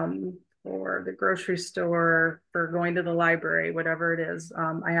for the grocery store, for going to the library, whatever it is.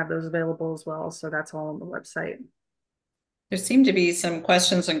 I have those available as well. So that's all on the website. There seem to be some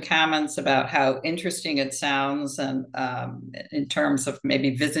questions and comments about how interesting it sounds, and in terms of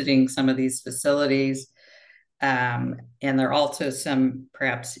maybe visiting some of these facilities. And there are also some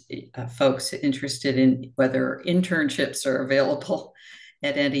perhaps folks interested in whether internships are available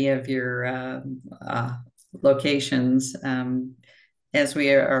at any of your locations. As we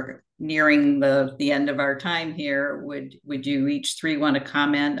are nearing the end of our time here, would you each 3 want to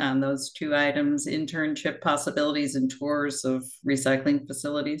comment on those 2 items, internship possibilities and tours of recycling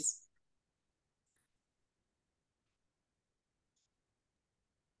facilities?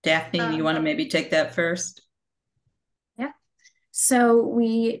 Daphne, do you want to maybe take that first? So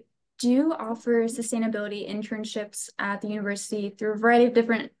we do offer sustainability internships at the university through a variety of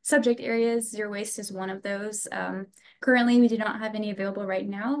different subject areas. Zero waste is one of those. Currently, we do not have any available right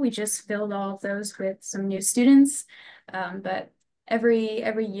now. We just filled all of those with some new students. But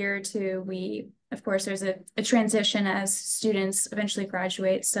every year or 2, of course, there's a transition as students eventually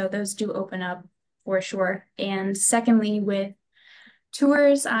graduate. So those do open up for sure. And secondly, with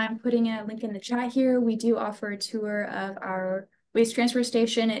tours, I'm putting a link in the chat here. We do offer a tour of our waste transfer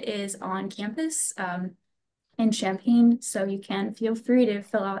station. It is on campus in Champaign, so you can feel free to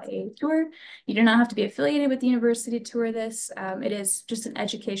fill out a tour. You do not have to be affiliated with the university to tour this. It is just an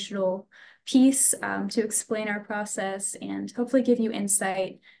educational piece to explain our process and hopefully give you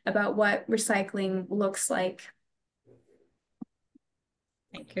insight about what recycling looks like.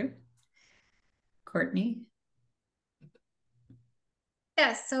 Thank you. Courtney?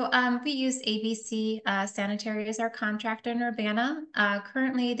 Yes, so we use ABC Sanitary as our contractor in Urbana.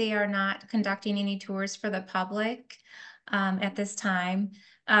 Currently, they are not conducting any tours for the public at this time.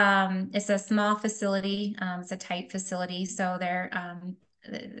 It's a small facility. It's a tight facility, so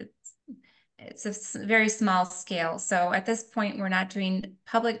it's a very small scale. So at this point, we're not doing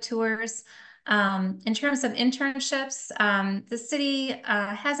public tours. In terms of internships, the city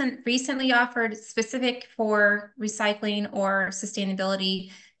hasn't recently offered specific for recycling or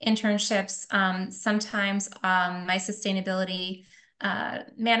sustainability internships. Sometimes my sustainability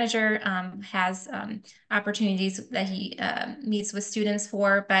manager has opportunities that he meets with students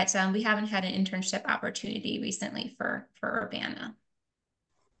for, but we haven't had an internship opportunity recently for Urbana.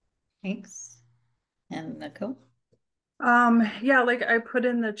 Thanks. And Nichole? Yeah, like I put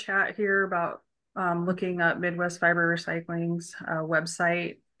in the chat here about looking up Midwest Fiber Recycling's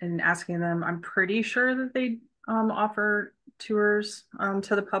website and asking them. I'm pretty sure that they offer tours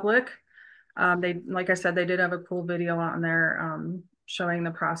to the public. They, like I said, they did have a cool video on there showing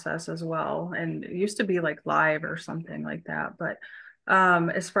the process as well. And it used to be like live or something like that. But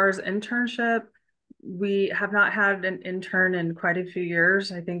as far as internship, we have not had an intern in quite a few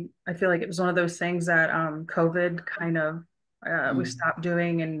years. I feel like it was one of those things that COVID kind of we stopped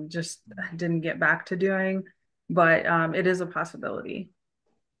doing and just didn't get back to doing. But it is a possibility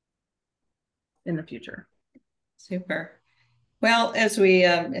in the future. Super. Well, as we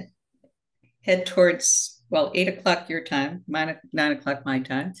head towards, 8 o'clock your time, 9 o'clock my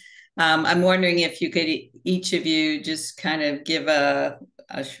time, I'm wondering if you could, each of you, just kind of give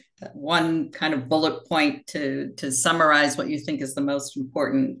one kind of bullet point to summarize what you think is the most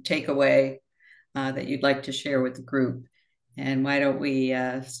important takeaway that you'd like to share with the group. And why don't we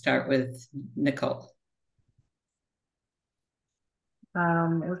start with Nichole?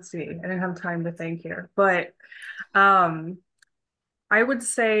 Let's see. I didn't have time to think here, but I would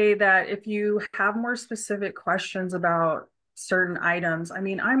say that if you have more specific questions about certain items, I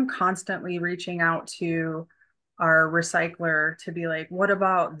mean, I'm constantly reaching out to our recycler to be like, what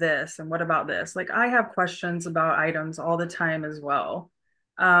about this? And what about this? Like, I have questions about items all the time as well.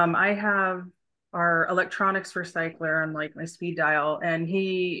 I have our electronics recycler on like my speed dial, and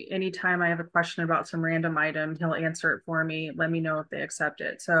anytime I have a question about some random item, he'll answer it for me, let me know if they accept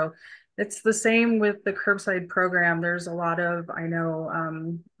it. So it's the same with the curbside program. There's a lot of, I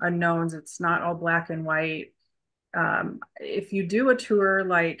know, unknowns. It's not all black and white. If you do a tour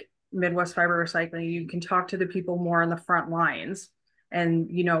like Midwest Fiber Recycling, you can talk to the people more on the front lines and,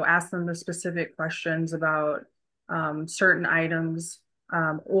 ask them the specific questions about certain items.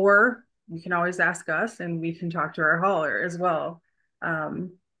 Or you can always ask us and we can talk to our hauler as well.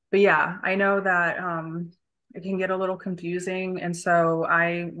 But yeah, I know that it can get a little confusing. And so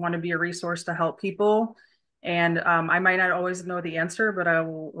I want to be a resource to help people. And I might not always know the answer, but I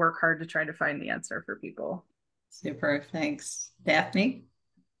will work hard to try to find the answer for people. Super, thanks. Daphne?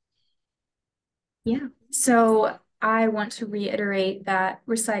 Yeah, so I want to reiterate that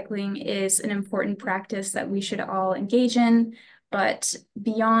recycling is an important practice that we should all engage in. But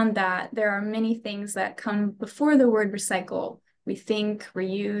beyond that, there are many things that come before the word recycle. We think,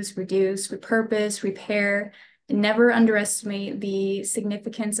 reuse, reduce, repurpose, repair, and never underestimate the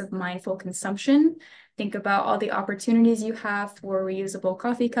significance of mindful consumption. Think about all the opportunities you have for reusable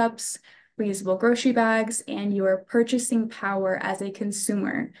coffee cups, reusable grocery bags, and your purchasing power as a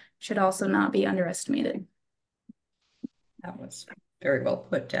consumer should also not be underestimated. That was very well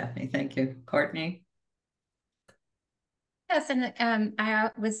put, Daphne. Thank you. Courtney? Yes, and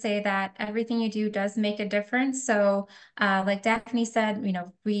I would say that everything you do does make a difference. So like Daphne said,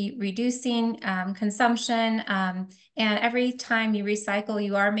 reducing consumption, and every time you recycle,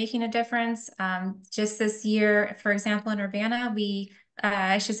 you are making a difference. Just this year, for example, in Urbana,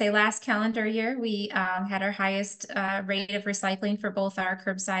 I should say last calendar year, we had our highest rate of recycling for both our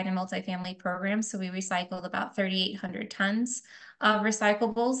curbside and multifamily programs. So we recycled about 3,800 tons of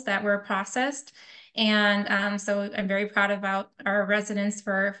recyclables that were processed. And so I'm very proud about our residents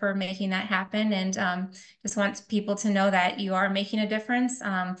for making that happen, and just want people to know that you are making a difference.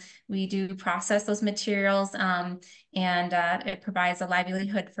 We do process those materials, and it provides a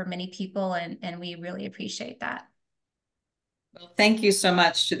livelihood for many people, and we really appreciate that. Well, thank you so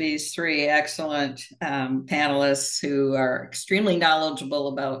much to these three excellent panelists who are extremely knowledgeable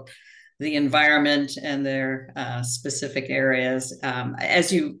about the environment and their specific areas.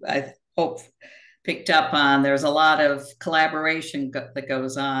 As you, I hope, picked up on, there's a lot of collaboration that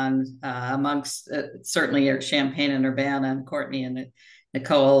goes on amongst certainly Champaign and Urbana, and Courtney and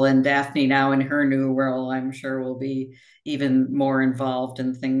Nichole, and Daphne now in her new role, I'm sure will be even more involved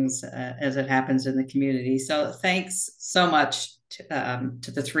in things as it happens in the community. So thanks so much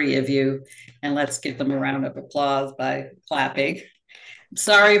to the three of you, and let's give them a round of applause by clapping.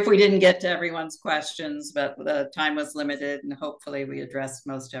 Sorry if we didn't get to everyone's questions, but the time was limited, and hopefully we addressed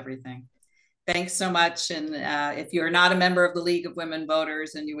most everything. Thanks so much. And if you're not a member of the League of Women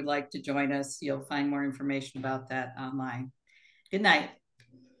Voters and you would like to join us, you'll find more information about that online. Good night.